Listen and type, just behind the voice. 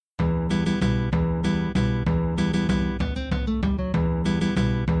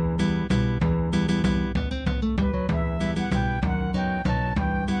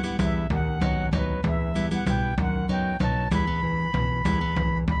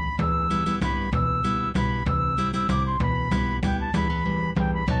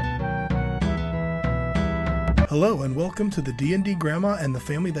Hello and welcome to the D&D Grandma and the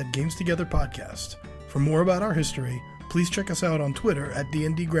Family That Games Together podcast. For more about our history, please check us out on Twitter at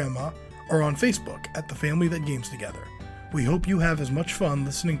D&D Grandma or on Facebook at The Family That Games Together. We hope you have as much fun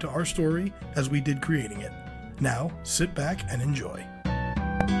listening to our story as we did creating it. Now, sit back and enjoy.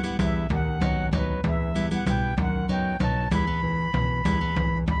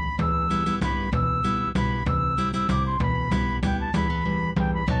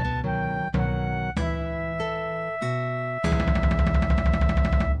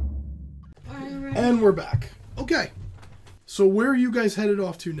 And we're back. Okay. So where are you guys headed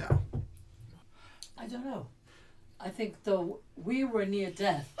off to now? I don't know. I think though we were near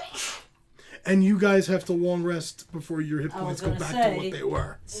death. And you guys have to long rest before your hit points go back to what they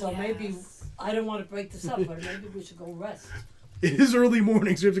were. So maybe, I don't want to break this up, but maybe we should go rest. It is early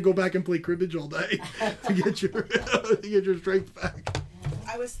morning, so you have to go back and play cribbage all day to get your strength back.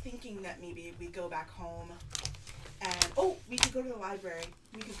 I was thinking that maybe we go back home and, we could go to the library.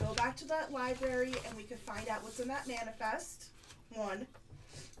 We could go back to that library and we could find out what's in that manifest. One.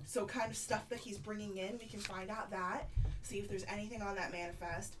 So kind of stuff that he's bringing in, we can find out that. See if there's anything on that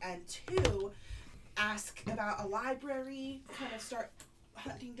manifest. And two, ask about a library, kind of start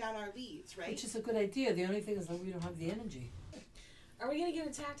hunting down our leads, right? Which is a good idea. The only thing is that we don't have the energy. Are we going to get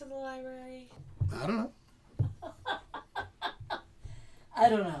attacked in the library? I don't know. I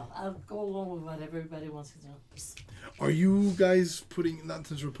don't know. I'll go along with what everybody wants to do. Are you guys putting, not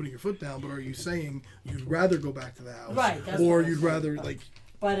since we're putting your foot down, but are you saying you'd rather go back to the house? Right. That's or what you'd rather, like...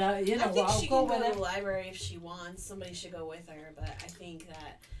 But, I think I'll she go can with go to it. the library if she wants. Somebody should go with her. But I think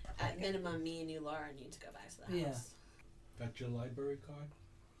that at minimum, me and you, Laura, need to go back to the house. Got your library card?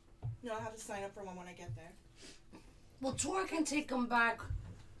 No, I'll have to sign up for one when I get there. Well, Tor can take them back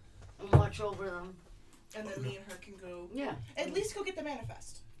and watch over them. And then me and her can go... Yeah. At least go get the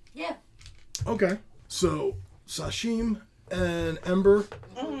manifest. Yeah. Okay. So, Sashim and Ember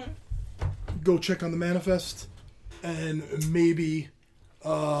go check on the manifest and maybe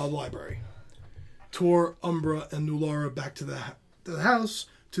library. Tor, Umbra, and Nulara back to the house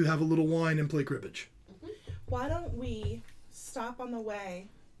to have a little wine and play cribbage. Why don't we stop on the way?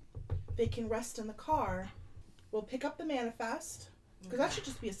 They can rest in the car. We'll pick up the manifest. Because that should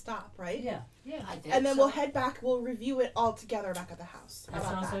just be a stop, right? Yeah. Yeah, I did. And then we'll head back. We'll review it all together back at the house. How That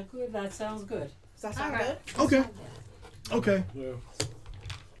about sounds that? like good. That sounds good. Does that sound Alright. good? Okay. Okay. Yeah.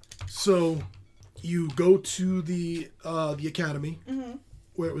 So, you go to the academy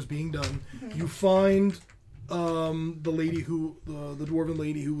where it was being done. You find the lady the dwarven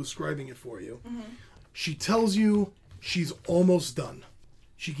lady who was scribing it for you. She tells you she's almost done.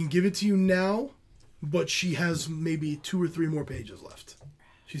 She can give it to you now, but she has maybe 2 or 3 more pages left.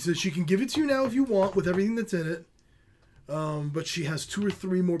 She says she can give it to you now if you want with everything that's in it, but she has 2 or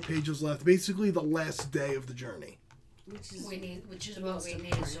 3 more pages left. Basically, the last day of the journey. Which is what we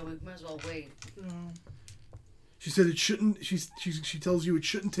need, so we might as well wait. She said it shouldn't. She tells you it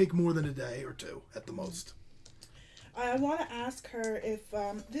shouldn't take more than a day or 2 at the most. I want to ask her if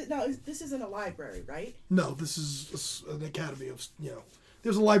this isn't a library, right? No, this is an academy of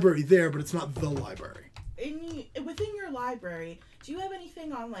There's a library there, but it's not the library. Within your library, do you have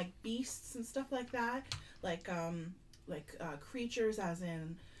anything on like beasts and stuff like that, like creatures, as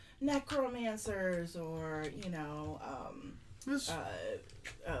in necromancers or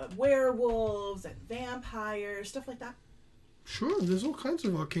werewolves and vampires, stuff like that? Sure, there's all kinds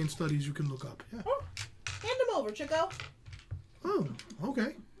of arcane studies you can look up. Yeah. Oh, hand them over, Chico. Oh,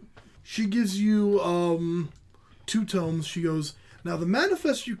 okay. She gives you 2 tomes. She goes, now the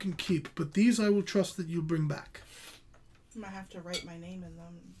manifest you can keep, but these I will trust that you'll bring back. I might have to write my name in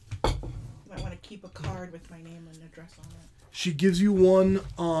them. You might want to keep a card with my name and address on it. She gives you one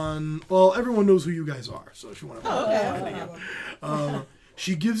on, well, everyone knows who you guys are, so if you want to. Oh, okay. I'm gonna get one.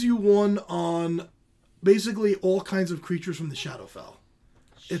 She gives you one on basically all kinds of creatures from the Shadowfell.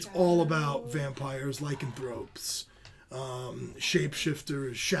 It's all about vampires, lycanthropes,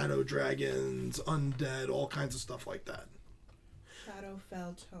 shapeshifters, shadow dragons, undead, all kinds of stuff like that.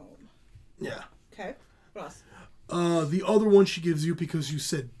 Shadowfell Tome. Yeah. Okay. What else? The other one she gives you, because you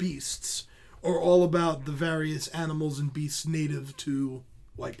said beasts, are all about the various animals and beasts native to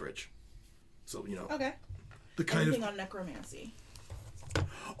Whitebridge. So, Okay. the kind Anything of... on necromancy?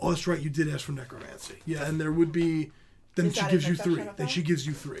 Oh, that's right, you did ask for necromancy. Yeah, and there would be... Then Is she that gives in you the 3. section of Then that? she gives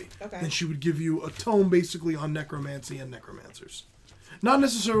you 3. Okay. Then she would give you a tome basically on necromancy and necromancers. Not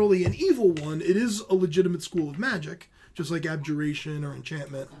necessarily an evil one. It is a legitimate school of magic, just like abjuration or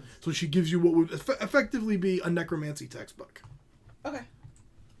enchantment. So she gives you what would effectively be a necromancy textbook. Okay.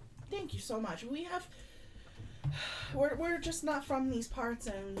 Thank you so much. We have We're just not from these parts,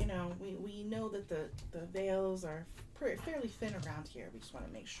 and we know that the veils are fairly thin around here. We just want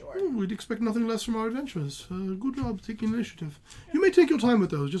to make sure. Oh, we'd expect nothing less from our adventurers. Good job taking initiative. You may take your time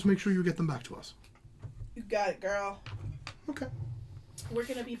with those. Just make sure you get them back to us. You got it, girl. Okay. We're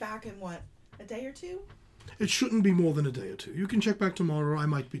gonna be back in what, a day or two? It shouldn't be more than a day or two. You can check back tomorrow. I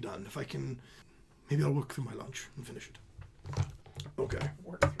might be done. If I can, maybe I'll work through my lunch and finish it. Okay.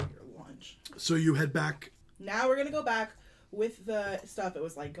 Work through your lunch. So you head back. Now we're gonna go back with the stuff. It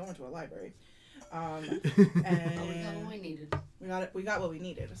was like going to a library. Oh, we got what we needed. We got what we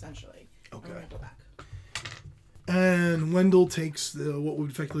needed, essentially. Okay. We're gonna go back. And Wendell takes what would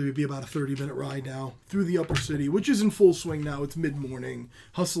effectively be about a 30-minute ride now through the upper city, which is in full swing now. It's mid-morning,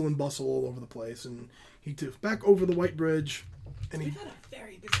 hustle and bustle all over the place. And he takes back over the White Bridge, and We've had a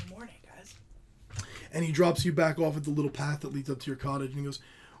very busy morning, guys. and he drops you back off at the little path that leads up to your cottage. And he goes,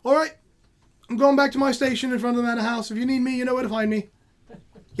 "All right, I'm going back to my station in front of the manor house. If you need me, you know where to find me."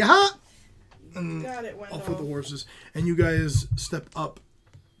 Yaha! And Got it, Wendell. off with the horses. And you guys step up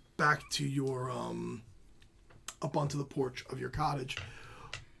back to your, up onto the porch of your cottage.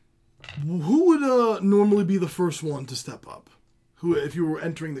 Who would normally be the first one to step up? Who, if you were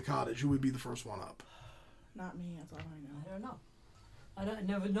entering the cottage, who would be the first one up? Not me, that's all I know. I don't know. I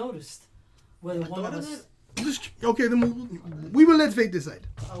never noticed whether one of us. Okay, then we will let fate decide.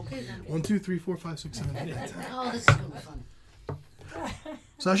 Okay, then. 1, 2, 3, 4, 5, 6, 7, 8, 9, 10. Oh, this is gonna be fun.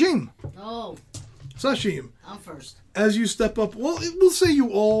 Sashim! Oh, Sashim, I'm first. as you step up, well, we'll say you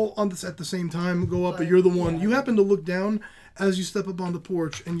all on this at the same time go up, but you're the one. You happen to look down as you step up on the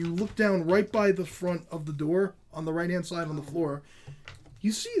porch, and you look down right by the front of the door on the right-hand side on the floor.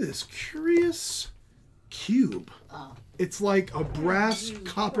 You see this curious cube. Oh. It's like a brass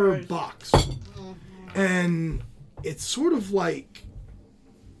copper box, and it's sort of like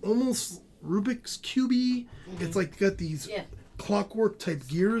almost Rubik's cubey. It's like got these Yeah. clockwork type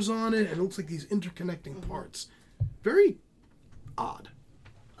gears on it, and it looks like these interconnecting parts. Very odd.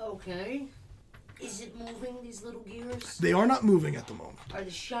 Okay. Is it moving, these little gears? They are not moving at the moment. Are they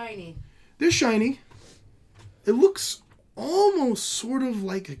shiny? They're shiny. It looks almost sort of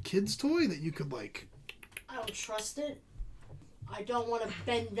like a kid's toy that you could like. I don't trust it. I don't want to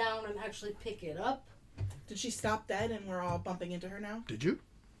bend down and actually pick it up. Did she stop dead and we're all bumping into her now? Did you?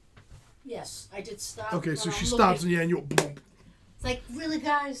 Yes, I did stop. Okay, but so I'm she looking. stops and you boom. It's like, really,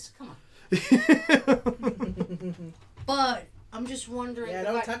 guys? Come on. But I'm just wondering. Yeah, if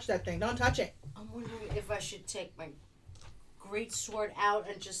don't touch that thing. Don't touch it. I'm wondering if I should take my great sword out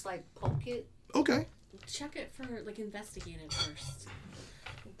and just like poke it. Okay. Check it for, like, investigate it first.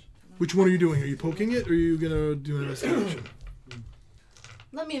 Which one are you doing? Are you poking it, or are you gonna do an investigation?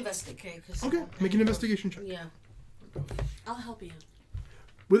 Let me investigate. Cause Okay, make an investigation check Yeah. I'll help you.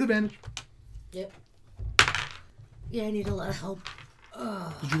 with advantage. Yep. Yeah, I need a lot of help.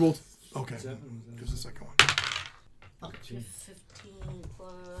 Did you roll? Okay. 7. Here's the second one. Okay. 15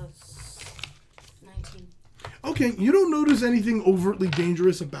 plus 19. Okay, you don't notice anything overtly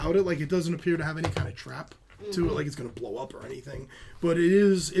dangerous about it. Like, it doesn't appear to have any kind of trap to it, like it's going to blow up or anything. But it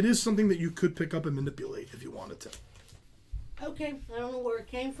is something that you could pick up and manipulate if you wanted to. Okay, I don't know where it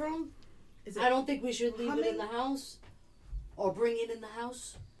came from. Is it I don't think we should leave it in humming? the house. Or bring it in the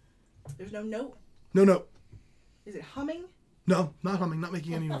house. There's no note? No. Is it humming? No, not humming, not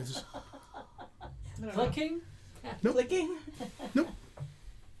making any noises. I don't know. Clicking? Nope. Clicking?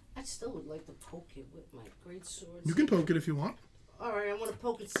 I still would like to poke it with my great sword. You can poke it if you want. Alright, I want to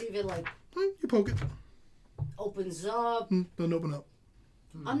poke it, see if it like You poke it. opens up. Doesn't open up.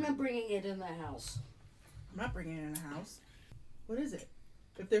 I'm not bringing it in the house. I'm not bringing it in the house. What is it?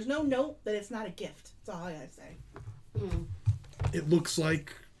 If there's no note, then it's not a gift. That's all I gotta say. Mm. It looks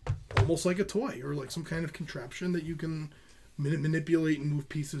like almost like a toy or like some kind of contraption that you can manipulate and move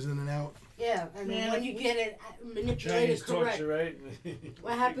pieces in and out. Yeah, and then Man, when you get it manipulated Chinese correct. torture, right?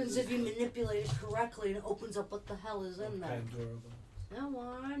 What happens if you manipulate it correctly and it opens up what the hell is in there? Pandora.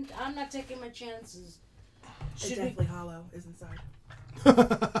 No, I'm not taking my chances. It's Should we? definitely hollow is inside.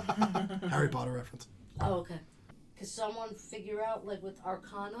 Harry Potter reference. Oh, okay. Could someone figure out, like with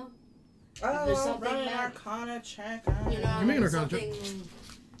Arcana? Oh, there's I'll something run an that- Arcana check. You know, You make an like Arcana check. something.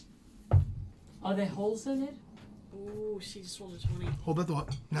 Are there holes in it? Ooh, she just rolled a 20. Hold that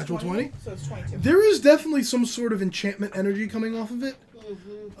thought. Natural 20? So it's 22. There is definitely some sort of enchantment energy coming off of it.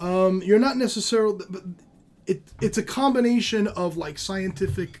 You're not necessarily, but it's a combination of like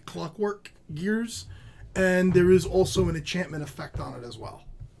scientific clockwork gears, and there is also an enchantment effect on it as well.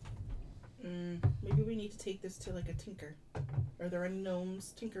 Maybe we need to take this to like a tinker. Are there any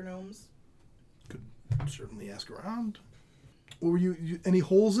gnomes? Tinker gnomes? Could certainly ask around. Or were you any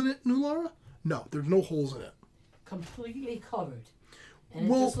holes in it, Nulara? No, there's no holes in it. completely covered. And it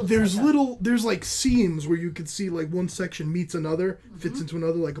Well, just looks there's like a- there's like seams where you can see like one section meets another, fits into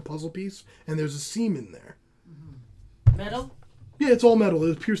another like a puzzle piece, and there's a seam in there. metal. Yeah, it's all metal.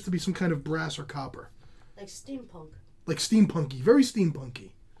 It appears to be some kind of brass or copper. Like steampunk. Like steampunky, very steampunky.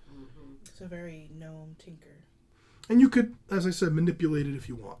 So very gnome tinker. And you could, as I said, manipulate it if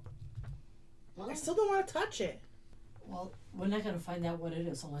you want. I still don't want to touch it. Well, we're not gonna find out what it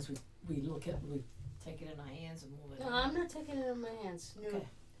is unless we take it in our hands and move it. No, I'm not taking it in my hands. No. Okay.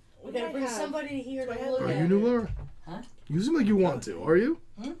 We gotta bring somebody here Do I to have- look Are at you it. new, Laura? Huh? You seem like you want to. Are you?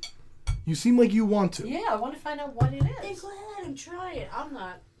 Hmm? You seem like you want to. Yeah, I want to find out what it Then is. go ahead and try it. I'm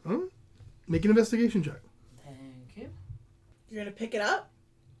not. Huh? Make an investigation check. Thank you. You're gonna pick it up?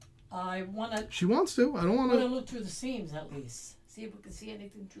 I wanna She wants to. I don't want to. look through the seams at least. See if we can see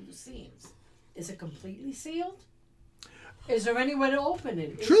anything through the seams. Is it completely sealed? Is there any way to open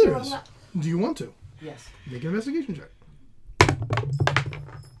it? Sure there there a is. lo- Do you want to? Yes. Make an investigation check. 11,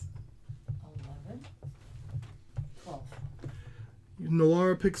 12.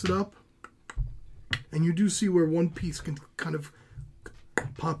 Nalara picks it up, and you do see where one piece can kind of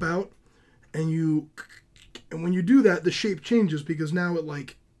pop out, and when you do that, the shape changes because now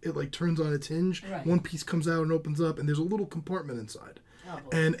it turns on its hinge. Right. One piece comes out and opens up, and there's a little compartment inside, Oh, boy.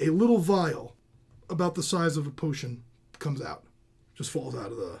 and a little vial, about the size of a potion, comes out, just falls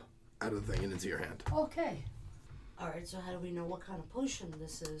out of the thing and into your hand. Okay. Alright, so how do we know what kind of potion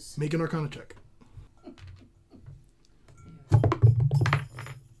this is? Make an Arcana check.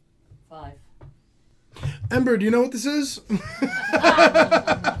 5. Ember, do you know what this is?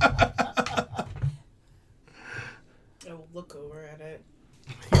 I'll look over at it.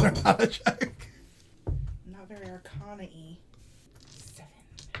 Make an Arcana check. Not very arcana-y. 7.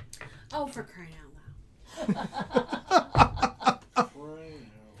 Oh, for crying out loud.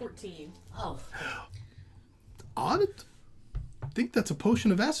 14. Oh, Odd. I think that's a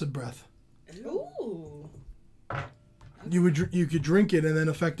potion of acid breath. Ooh. You could drink it, and then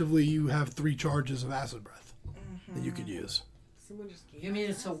effectively you have 3 charges of acid breath that you could use. Someone just gave You mean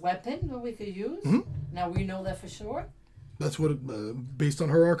it's a weapon that we could use? Mhm. Now we know that for sure? That's what, based on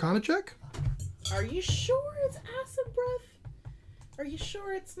her Arcana check. Are you sure it's acid breath? Are you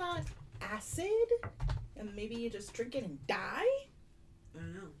sure it's not acid? And maybe you just drink it and die? I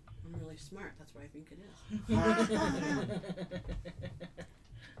don't know. I'm really smart. That's what I think it is.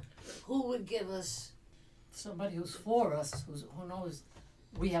 who would give us? Somebody who's for us, who knows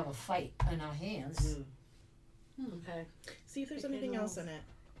we have a fight in our hands. Okay, See if there's Okay, anything no. else in it.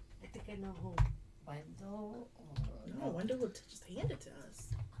 I think I know who. Wendell No, Wendell would just hand it to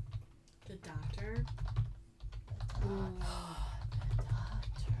us. The doctor.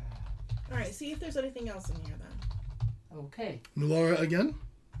 Doctor. Alright, see if there's anything else in here then. Okay. Nulara again.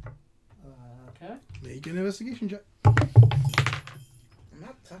 Okay. Make an investigation check. I'm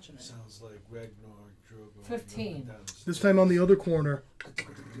not touching it. Sounds like Ragnar Drogo. 15. This time on the other corner,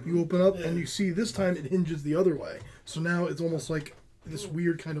 you open up and you see this time it hinges the other way. So now it's almost like this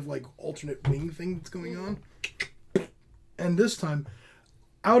weird kind of like alternate wing thing that's going on. And this time,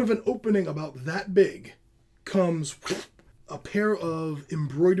 out of an opening about that big, comes a pair of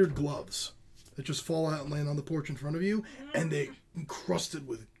embroidered gloves that just fall out and land on the porch in front of you, and they encrusted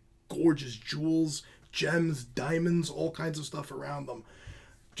with gorgeous jewels, gems, diamonds, all kinds of stuff around them.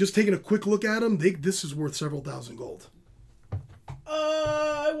 Just taking a quick look at them, this is worth several thousand gold.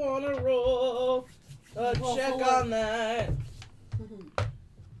 I wanna roll a Roll check for what? on that.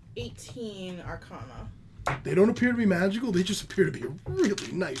 18 Arcana. They don't appear to be magical, they just appear to be a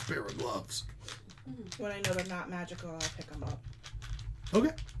really nice pair of gloves. When I know they're not magical, I'll pick them up.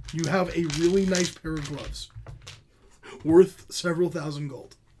 Okay. You have a really nice pair of gloves. Worth several thousand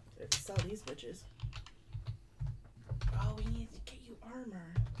gold. Let's sell these bitches. Oh, we need to get you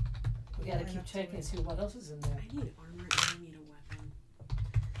armor. We gotta We're keep not checking doing- and see what else is in there. I need armor and I need a weapon.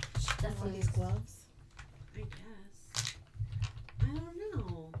 Want Definitely. these gloves? I guess. I don't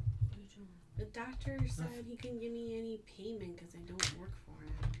know. The doctor said he couldn't give me any payment because I don't work for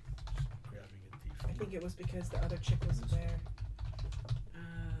him. Grabbing a I thief. think it was because the other chick wasn't there.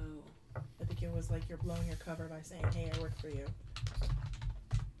 Oh. I think it was like you're blowing your cover by saying, hey, I work for you.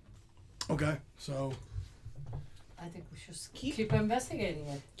 Okay, so I think we should Keep- keep investigating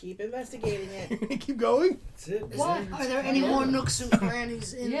it. Keep investigating it. keep going. That's it. What? Are there any more nooks and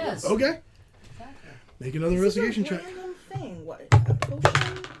crannies in Yes. this? Okay. Exactly. Make another This is a investigation check. random thing. What? A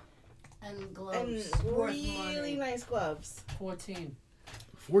potion And gloves. and worth really money. nice gloves. 14.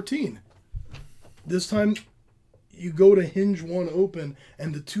 14. This time, you go to hinge one open,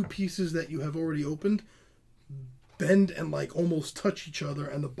 and the 2 pieces that you have already opened bend and like almost touch each other,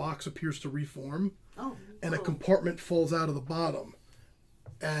 and the box appears to reform. Oh, and a compartment falls out of the bottom,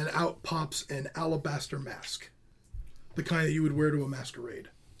 and out pops an alabaster mask, the kind that you would wear to a masquerade.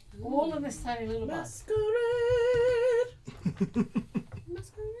 All in this tiny little box.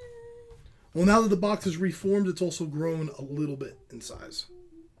 Masquerade. Well, now that the box is reformed, it's also grown a little bit in size.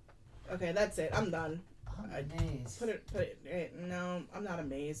 Okay, that's it. I'm done. Amazed. Put it. No, I'm not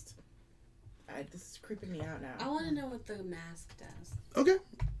amazed. This is creeping me out now. I want to know what the mask does. Okay.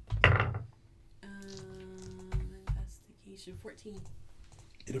 Investigation 14.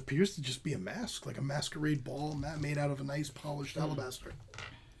 It appears to just be a mask, like a masquerade ball made out of a nice polished alabaster.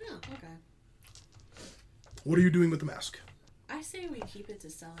 Oh, okay. What are you doing with the mask? I say we keep it to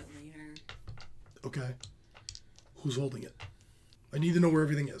sell it later. Okay. Who's holding it? I need to know where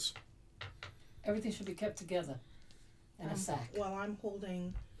everything is. Everything should be kept together in a sack. Well, I'm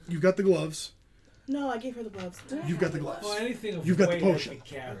holding. You've got the gloves. No, I gave her the gloves. You've got the gloves. Well, anything of You've got the weight I potion.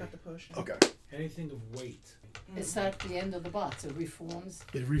 can I carry. got the potion. Okay. Anything of weight. It's at the end of the box. It reforms,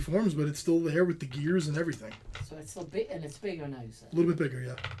 It reforms, but it's still there with the gears and everything. so it's still big, and it's bigger now. You said. A little bit bigger,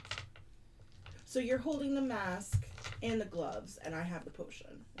 yeah. So you're holding the mask and the gloves, and I have the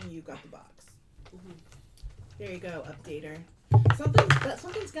potion, and you got the box. Mhm. There you go, updater.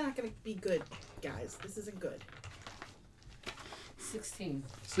 Something's not gonna be good, guys. This isn't good. 16.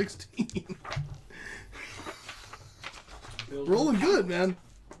 16. Build Rolling good, man.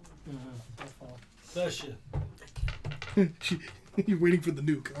 Bless you. You're waiting for the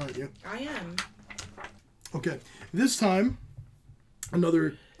nuke, aren't you? I am. Okay. This time,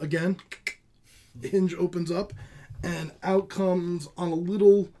 again, the hinge opens up, and out comes on a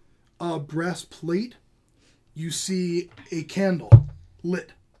little brass plate. You see a candle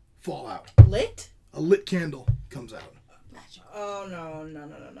lit fall out. Lit? A lit candle comes out. Oh no.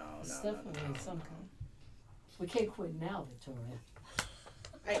 It's definitely some kind. We can't quit now,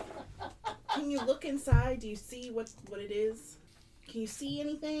 Victoria. Can you look inside? Do you see what it is? Can you see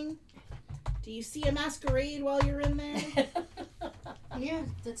anything? Do you see a masquerade while you're in there? Yeah,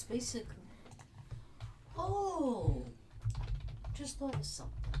 that's basically. Oh, just thought of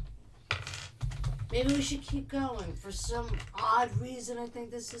something. Maybe we should keep going. For some odd reason, I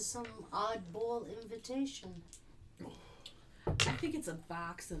think this is some oddball invitation. I think it's a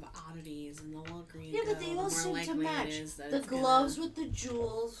box of oddities, and the longer you Yeah, go, but they the all more seem to likely match. it is that The it's gonna- gloves with the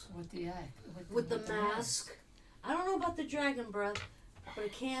jewels, With the mask. I don't know about the dragon breath, but a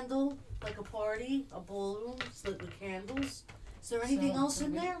candle, like a party, a ballroom, lit with candles. Is there anything else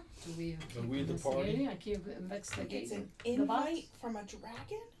in there? Do we Are we the party? I keep investigating. It's an the box. invite from a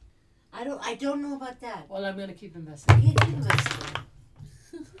dragon? I don't know about that. Well, I'm gonna keep I investigating. can't investigate.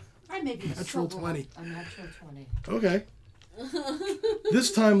 I may be Natural so 20. A natural 20. Okay.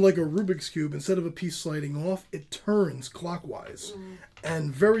 This time, like a Rubik's Cube, instead of a piece sliding off, it turns clockwise.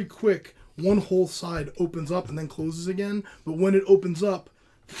 And very quick, one whole side opens up and then closes again. But when it opens up,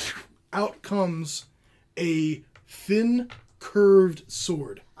 out comes a thin, curved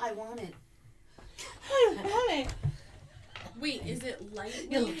sword. I want it. I want it. Wait, is it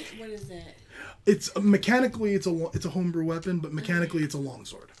lightweight? What is it? It's mechanically it's a homebrew weapon, but mechanically it's a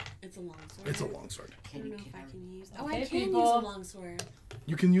longsword. It's a long sword. It's a longsword. I don't know if I can use. Oh, Okay, I can use people. a long sword.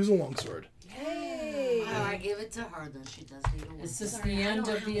 You can use a longsword. Hey. Oh, I give it to her, then she does need a Is one. this Sorry, the I end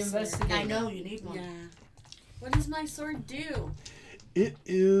don't of the have a sword. investigation? I know, you need one. Yeah. What does my sword do? It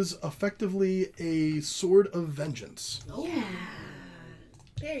is effectively a sword of vengeance. Oh,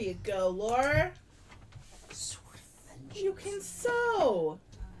 There you go, Laura. sword of vengeance. You can sew.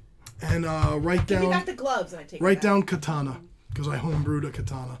 And write Give me down back the gloves and I take it write back. down katana, because I homebrewed a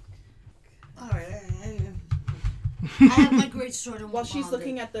katana. Alright. I have my great sword and While she's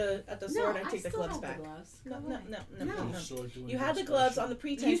looking at the sword, I I take the still gloves have back. the gloves. No. No. Sword doing You had the that gloves special. on the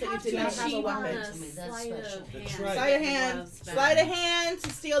pretense that you did not have a cheat on weapon. a To me, that's sleight special. of That's hand. right. Slide a The hand. gloves back. Slide a hand to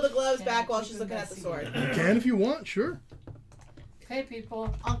steal the gloves Okay, back while keep she's looking at the sword. investigating. You can if you want, sure. Okay,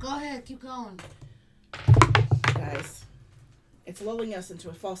 people. Oh, go ahead, keep going. Guys, it's lulling us into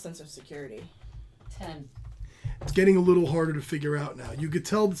a false sense of security. 10. It's getting a little harder to figure out now. You could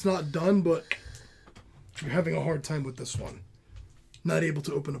tell it's not done, but you're having a hard time with this one. Not able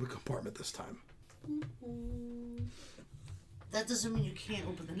to open up a compartment this time. That doesn't mean you can't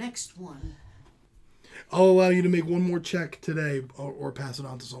open the next one. I'll allow you to make one more check today or pass it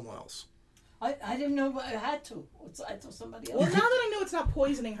on to someone else. I didn't know I had to. I told somebody Well, else. now that I know it's not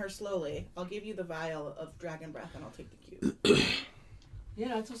poisoning her slowly, I'll give you the vial of dragon breath and I'll take the cube.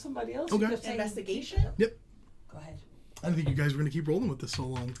 Yeah, I told somebody else. Okay. You kept saying- Investigation? Yep. Go ahead. I didn't think you guys were going to keep rolling with this so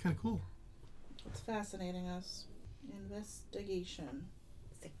long. It's kind of cool. It's fascinating us. Investigation.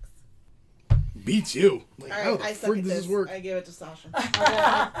 6. Beats you. Like, how Alright, the I suck frig at does this. this work? I give it to Sasha.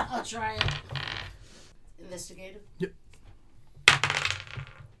 I'll try it. Investigative. Yep.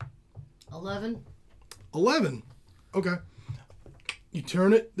 11. 11. Okay. You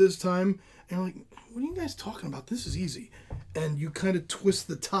turn it this time, and you're like, what are you guys talking about? This is easy. And you kind of twist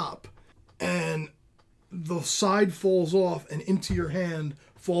the top, and the side falls off, and into your hand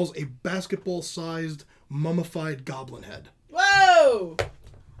falls a basketball-sized mummified goblin head. Whoa!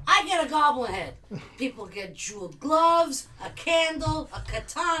 I get a goblin head. People get jeweled gloves, a candle, a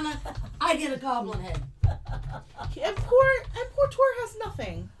katana. I get a goblin head. And poor Tor has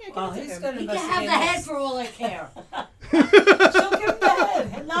nothing. Yeah, give Well, it to he's him. gonna He can have the head for all I care. She'll give him the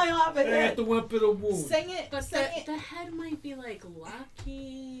head, and now you'll have it. I got the whip of the wound. Sing it. But Sing it. the head might be like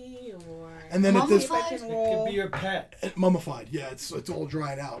lucky or. And then at this Mummified? If I can It roll. could be your pet. mummified, yeah, it's all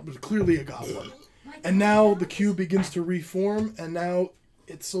dried out, but clearly a goblin. And now the cube begins to reform, and now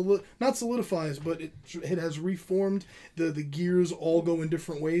it not solidifies, but it has reformed. The gears all go in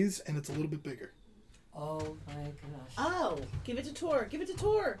different ways, and it's a little bit bigger. Oh my gosh. Oh, give it to Tor. Give it to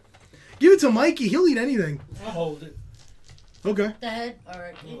Tor. Give it to Mikey. He'll eat anything. I'll hold it. Okay. The head. All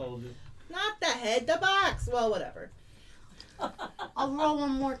right. I'll hold it. Not the head, the box. Well, whatever. I'll roll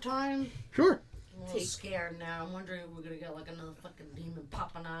one more time. Sure. I'm a little scared now. I'm wondering if we're gonna get like another fucking demon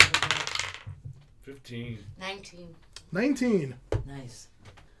popping out of there. 15. 19. 19. Nice.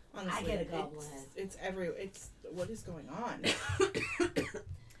 Honestly, I get a goblin head. It's what is going on?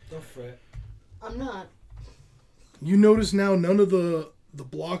 Don't fret. I'm not. You notice now none of the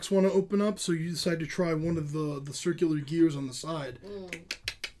blocks want to open up, so you decide to try one of the circular gears on the side.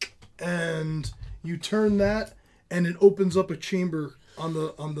 And you turn that, and it opens up a chamber on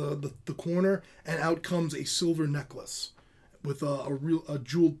the corner, and out comes a silver necklace with a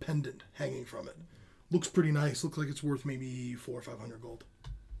jeweled pendant hanging from it. Looks pretty nice. Looks like it's worth maybe 400 or 500 gold.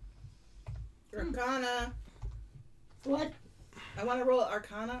 Arcana. What? I want to roll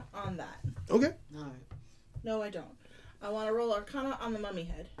Arcana on that. Okay. All right. No, I don't. I want to roll Arcana on the mummy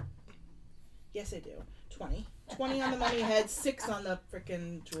head. Yes, I do. 20. 20 on the mummy head, 6 on the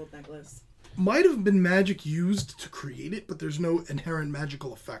frickin' jeweled necklace. Might have been magic used to create it, but there's no inherent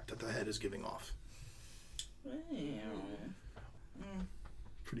magical effect that the head is giving off.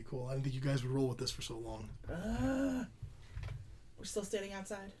 Pretty cool. I didn't think you guys would roll with this for so long. We're still standing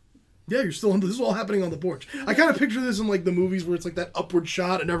outside. Yeah, you're still. This is all happening on the porch. I kind of picture this in like the movies where it's like that upward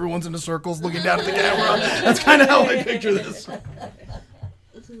shot and everyone's in the circles looking down at the camera. That's kind of how I picture this. All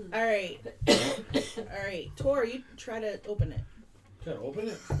right. All right. Tor, you try to open it. Can I open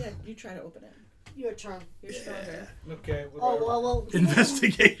it? Yeah, you try to open it. Your turn. You're stronger. Okay. Oh, well.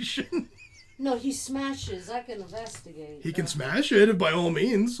 Investigation. No, he smashes. I can investigate. He can smash it by all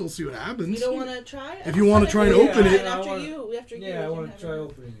means. We'll see what happens. You don't want to try it? If you want to try and Yeah, open it. I After wanna- you. After you. Yeah, I we want can to try have it.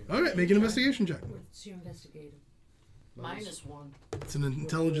 opening it. All right, make an investigation check. What's your investigative? -1. It's an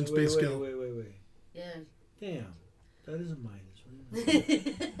intelligence-based skill. Wait. Yeah. Damn. That is a minus.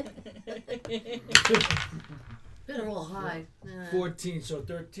 Better roll high. 14, so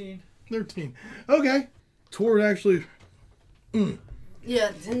 13. 13. Okay. Tor actually,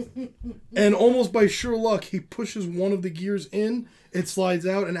 Yeah. and almost by sheer luck, he pushes one of the gears in. It slides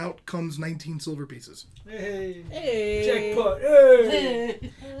out, and out comes 19 silver pieces. Hey. Hey. Jackpot.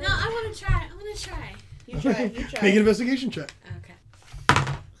 Hey. No, I want to try. You try. You try. Make an investigation check. Okay.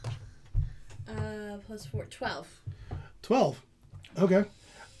 Plus 4. 12. 12. Okay.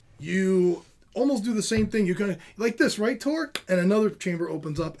 You almost do the same thing. You kind of like this, right, Tor? And another chamber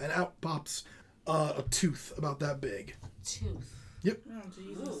opens up, and out pops a tooth about that big. Tooth. Oh,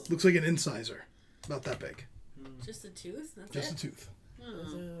 Jesus. Looks like an incisor, about that big. Just a tooth? That's Just it? a tooth.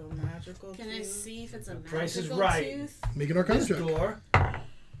 Is it a magical Can I tooth? see if it's a Price is magical right. tooth? Make an Arcana This check. door.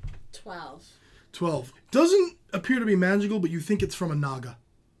 12. 12. Doesn't appear to be magical, but you think it's from a naga.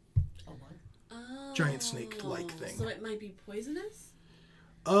 Oh, what? Oh. Giant snake-like thing. So it might be poisonous?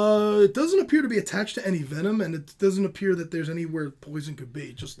 It doesn't appear to be attached to any venom, and it doesn't appear that there's anywhere poison could be.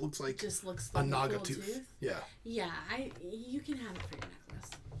 It just looks like Just looks a like naga cool tooth. Yeah. Yeah, you can have it for your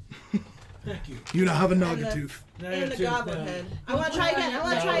necklace. Thank you. You now have a And naga the- tooth. And the goblin head. I want to Put try it on again. I your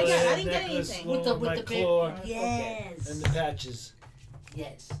want to try necklace. again. I didn't get Necklace anything. With the- along with my the big- claw Yes. and the patches.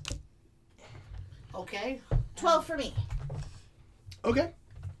 Yes. Okay. 12 for me. Okay.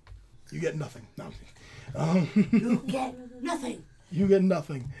 You get nothing. No. You get nothing. You get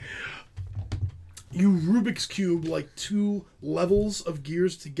nothing. You Rubik's Cube like 2 levels of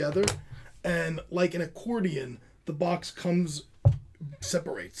gears together, and like an accordion, the box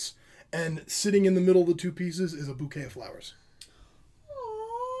separates. And sitting in the middle of the 2 pieces is a bouquet of flowers.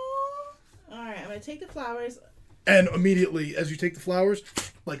 Aww. Alright, I'm going to take the flowers. And immediately, as you take the flowers,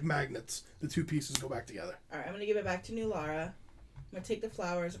 like magnets, the 2 pieces go back together. Alright, I'm going to give it back to New Lara. I'm going to take the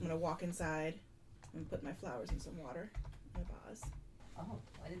flowers. I'm going to walk inside. and put my flowers in some water in a vase. Oh,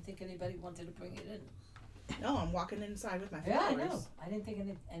 I didn't think anybody wanted to bring it in. No, I'm walking inside with my Yeah, flowers. I know. I didn't think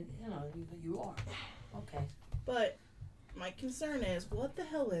any, and you are. Okay. But my concern is, what the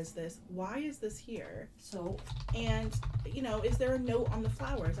hell is this? Why is this here? So, And, is there a note on the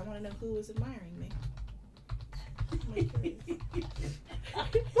flowers? I want to know who is admiring me. I'm curious.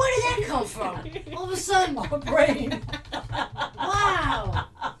 Where did that come from? All of a sudden, my brain. wow.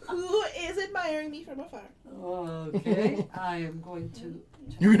 Who is admiring me from afar? Okay, I am going to.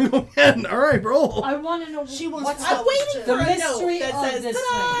 You're gonna go again. All right, roll. I want to know She wants what's flowers I'm waiting too. for the a mystery note that of says, this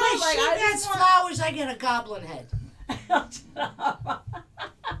 "Ta-da!" Wait, Like, she I gets just want- flowers, I get a goblin head.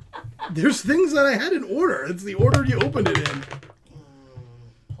 There's things that I had in order. It's the order you opened it in.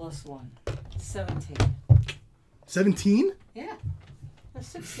 +1. 17. 17? Yeah. That's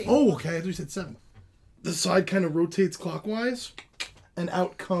 16. Oh, okay. I thought you said 7. The side kind of rotates clockwise, and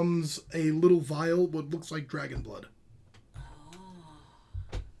out comes a little vial, what looks like dragon blood.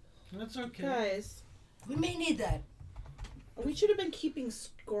 That's okay. Guys, We may need that. we should have been keeping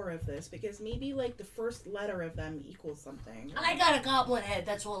score of this because maybe like the first letter of them equals something. I got a goblin head,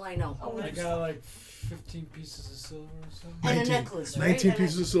 that's all I know. Oh, I got like 15 pieces of silver or something. And 19. a necklace, right? 19 And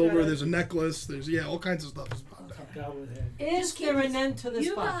pieces a- of silver. Good. There's a necklace. There's, all kinds of stuff. Is about that. Okay. Goblin head. Is there an end to this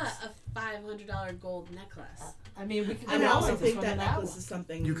You got box? a $500 gold necklace. I mean, we can I go on also with this think one that an necklace hour. is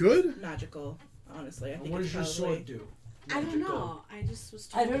something You could? magical. Honestly, I think What it's does your probably- sword do? I don't know. I just was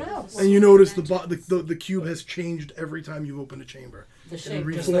I told don't that know. this And you was notice magic. the cube has changed every time you've opened a chamber. The It shape.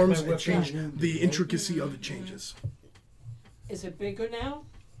 Just like my reforms and weapon change. wounded, The right? intricacy of it changes. Is it bigger now?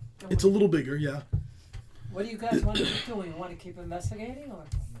 It's a little bigger, yeah. What do you guys want to keep doing? You want to keep investigating, or No, I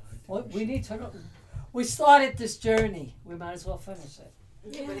think what? we We should- need to know. We started this journey. We might as well finish it.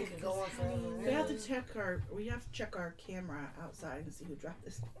 Yeah, but it could go on forever. We have to check our camera outside and see who dropped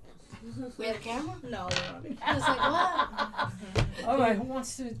this. We have a camera? No, I was like, what? All right, who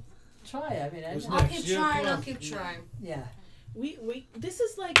wants to try? I mean, Who's I'll next? keep You, trying, come I'll on. keep trying. yeah. we this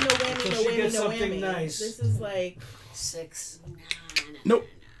is like no whammy, Until no she whammy, gets no something whammy. nice. This is like 6. Nope.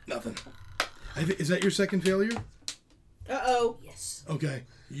 Nothing. Is that your second failure? oh. Yes. Okay.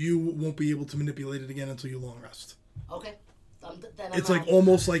 You won't be able to manipulate it again until you long rest. Okay. Then I'm It's like out.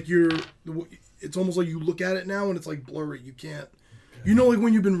 almost like it's almost like you look at it now and it's like blurry. You can't. You know, like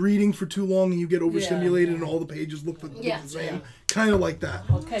when you've been reading for too long and you get overstimulated and all the pages look the Yeah, same. yeah. Kind of like that.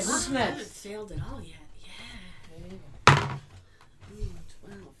 Okay, who's I haven't next? failed at all yet. Yeah.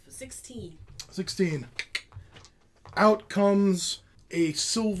 12. 16. 16. Out comes a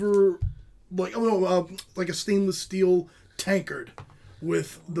silver, like like a stainless steel tankard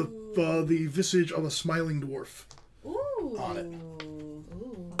with the visage of a smiling dwarf Ooh. on it.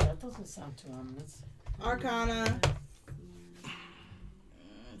 Ooh. That doesn't sound too ominous. Arcana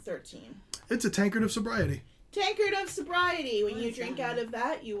 13. It's a tankard of sobriety. Tankard of sobriety. When What you is drink that? out of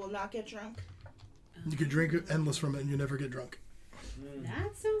that, you will not get drunk. You could drink it endless from it and you never get drunk.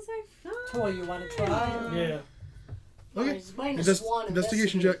 That sounds like fun. Tor, you want to try? Yeah. Okay. Mine is Invest- swan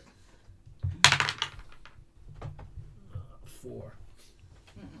investigation check. 4.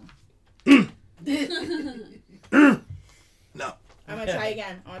 No. I'm gonna try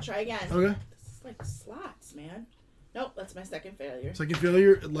again. Okay. This is like slots, man. Nope, that's my second failure. Second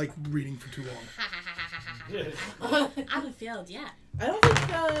failure, like reading for too long. I haven't failed yet. I don't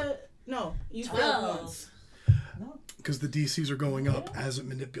think no, you failed 12. once. No. Because the DCs are going up as it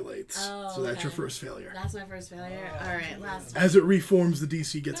manipulates. Oh, So that's your okay. first failure. That's my first failure. All right, last one. As it reforms, the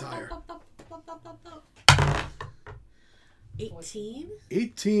DC gets higher. 18.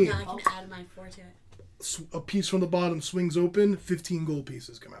 18. Now I can add my 4 to it. A piece from the bottom swings open, 15 gold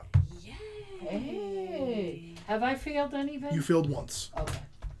pieces come out. Yay! Hey, have I failed any of it? You failed once. Okay,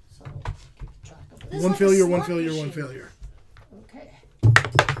 so keep track of it. This is One like a failure, one slot failure, one machine. failure. Okay.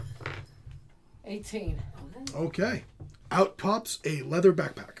 18. Okay. Out pops a leather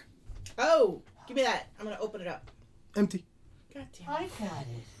backpack. Oh, give me that. I'm gonna open it up. Empty. God damn. I got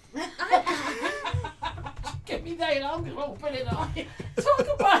it. Give me that and I'm going to open it up. Talk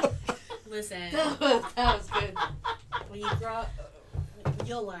about Listen, That was good. when you grow up,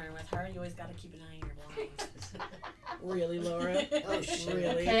 you'll learn with her. You always got to keep an eye on your belongings. Really, Laura? Oh, shit.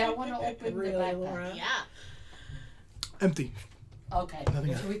 Really? Okay, I want to open Really, the backpack. Laura? Yeah. Empty. Okay,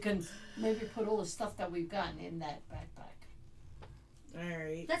 Nothing so we can maybe put all the stuff that we've gotten in that backpack.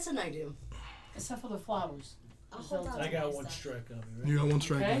 Alright. That's an idea. Except for the flowers. I'll hold on I to got my one stuff. strike on me, right? You got one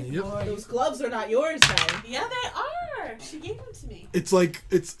strike Okay? on you. Yep. Or Those gloves are not yours, then. Yeah, they are. She gave them to me. It's like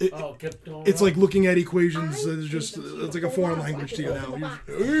Oh, kept going it's up. like looking at equations. I It's just gave them to you. it's like a Hold foreign on, so I language to can you open now.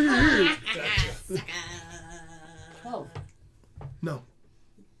 the You- Gotcha. 12.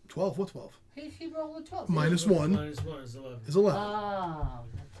 12. What 12? He rolled a 12. Minus 1 Minus 1 is 11. is 11. Oh.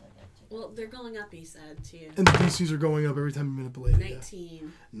 Well, they're going up, he said, too. And the DCs are going up every time you manipulate it.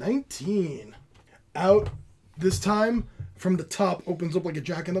 19. 19. Out this time from the top opens up like a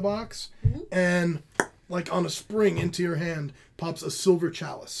jack-in-the-box. And like on a spring into your hand pops a silver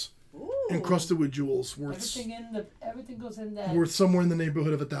chalice. Ooh. Encrusted with jewels worth Everything goes in that worth somewhere in the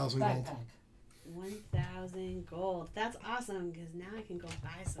neighborhood of 1,000 gold. backpack. 1,000 gold. That's awesome, because now I can go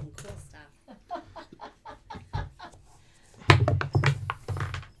buy some cool stuff.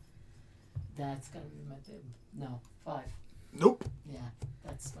 That's gotta be my thing. No, 5. Nope. Yeah,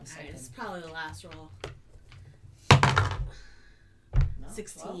 that's my Alright, second. it's probably the last roll. No,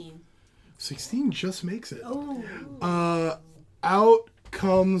 16. 16 just makes it. Oh. Out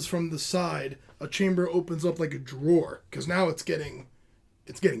comes from the side. A chamber opens up like a drawer because now it's getting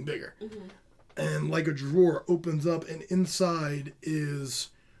bigger. And like a drawer opens up, and inside is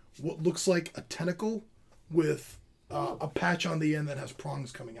what looks like a tentacle with a patch on the end that has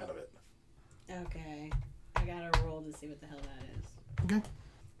prongs coming out of it. Okay. I gotta roll to see what the hell that is. Okay.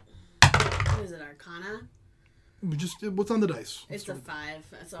 What is it, Arcana? What's on the dice? It's a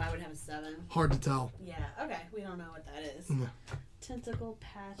 5, so I would have a 7. Hard to tell. Yeah, okay. We don't know what that is. Yeah. Tentacle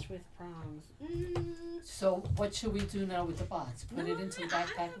patch with prongs. So what should we do now with the box? Put it into the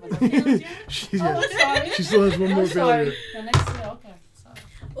backpack I with haven't the failed yet. She, Oh, I'm sorry. she still has one more I'm failure. sorry. The next okay. Sorry.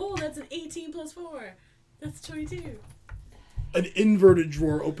 Oh, that's an 18 plus 4. That's 22. An inverted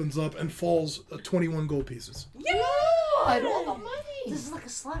drawer opens up and falls 21 gold pieces. Yeah! God, all the money. This is like a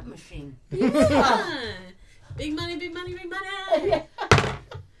slot machine. Yeah. Big money, big money, big money.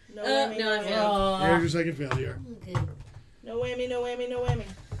 No whammy, no, I no failed. whammy. Here's your second failure. Okay. No whammy, no whammy, no whammy.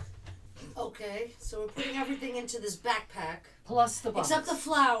 Okay, so we're putting everything into this backpack. Plus the box. Except the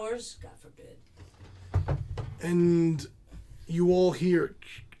flowers. God forbid. And you all hear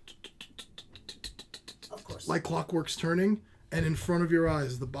Of course. like clockwork's turning, and in front of your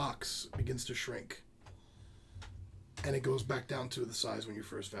eyes the box begins to shrink. And it goes back down to the size when you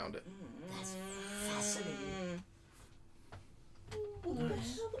first found it. That's fascinating. What the hell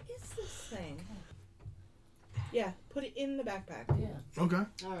is this thing? Yeah, put it in the backpack. Yeah. Okay. All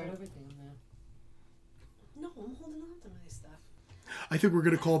Put right. everything in there. No, I'm holding on to my stuff. I think we're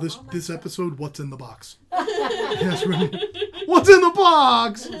gonna call this episode "What's in the Box." Yes, what's in the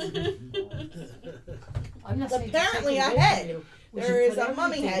box? I'm not saying to Apparently take it a away head. from you. We There should is put a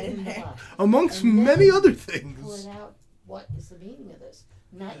mummy everything head in the there. box. Amongst And then many other Pull things. it out. What is the meaning of this?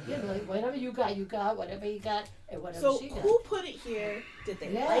 Not whatever you got. Whatever you got, and whatever So she got. who put it here? Did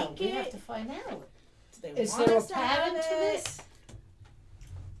they Yeah, like we have it? to find out. Did they Is want there a us to have pattern to it?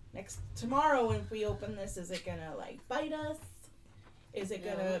 this? Tomorrow, if we open this, is it gonna like bite us? Is it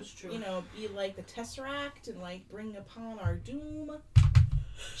Yeah, gonna, that's true. be like the Tesseract and like bring upon our doom?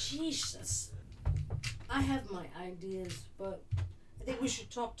 Jesus. I have my ideas, but I think we should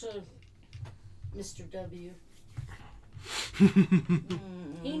talk to Mr. W.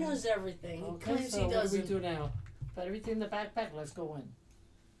 He knows everything. He Okay, claims so he what do we doesn't. do now? Put everything in the backpack. Let's go in.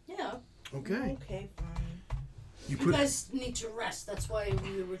 Yeah. Okay. Okay, fine. You You put guys need to rest. That's why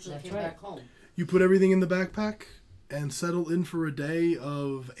we originally That's came right. back home. you put everything in the backpack and settle in for a day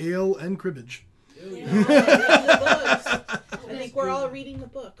of ale and cribbage. You know, reading the books. I think we're all reading the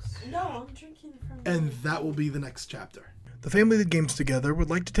books. No, I'm drinking it from And that will be the next chapter. The Family That Games Together would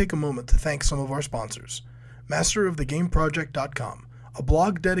like to take a moment to thank some of our sponsors. MasterOfTheGameProject.com, a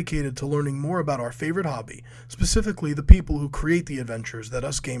blog dedicated to learning more about our favorite hobby, specifically the people who create the adventures that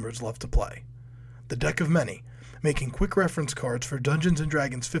us gamers love to play. The Deck of Many, making quick reference cards for Dungeons &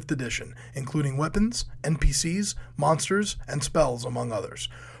 Dragons 5th edition, including weapons, NPCs, monsters, and spells, among others.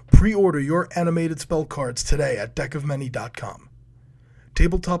 Pre-order your animated spell cards today at deckofmany.com.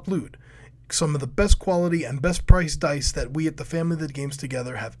 Tabletop Loot, some of the best quality and best priced dice that we at the Family That Games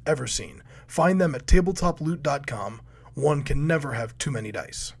Together have ever seen. Find them at tabletoploot.com. One can never have too many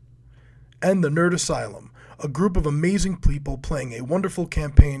dice. And the Nerd Asylum, a group of amazing people playing a wonderful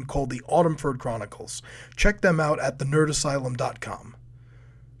campaign called the Autumnford Chronicles. Check them out at thenerdasylum.com.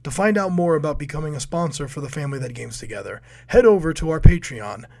 To find out more about becoming a sponsor for the Family That Games Together, head over to our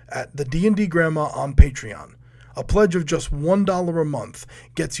Patreon at the D&D Grandma on Patreon. A pledge of just $1 a month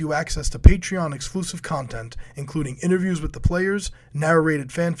gets you access to Patreon exclusive content, including interviews with the players, narrated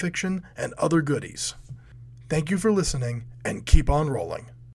fanfiction, and other goodies. Thank you for listening, and keep on rolling.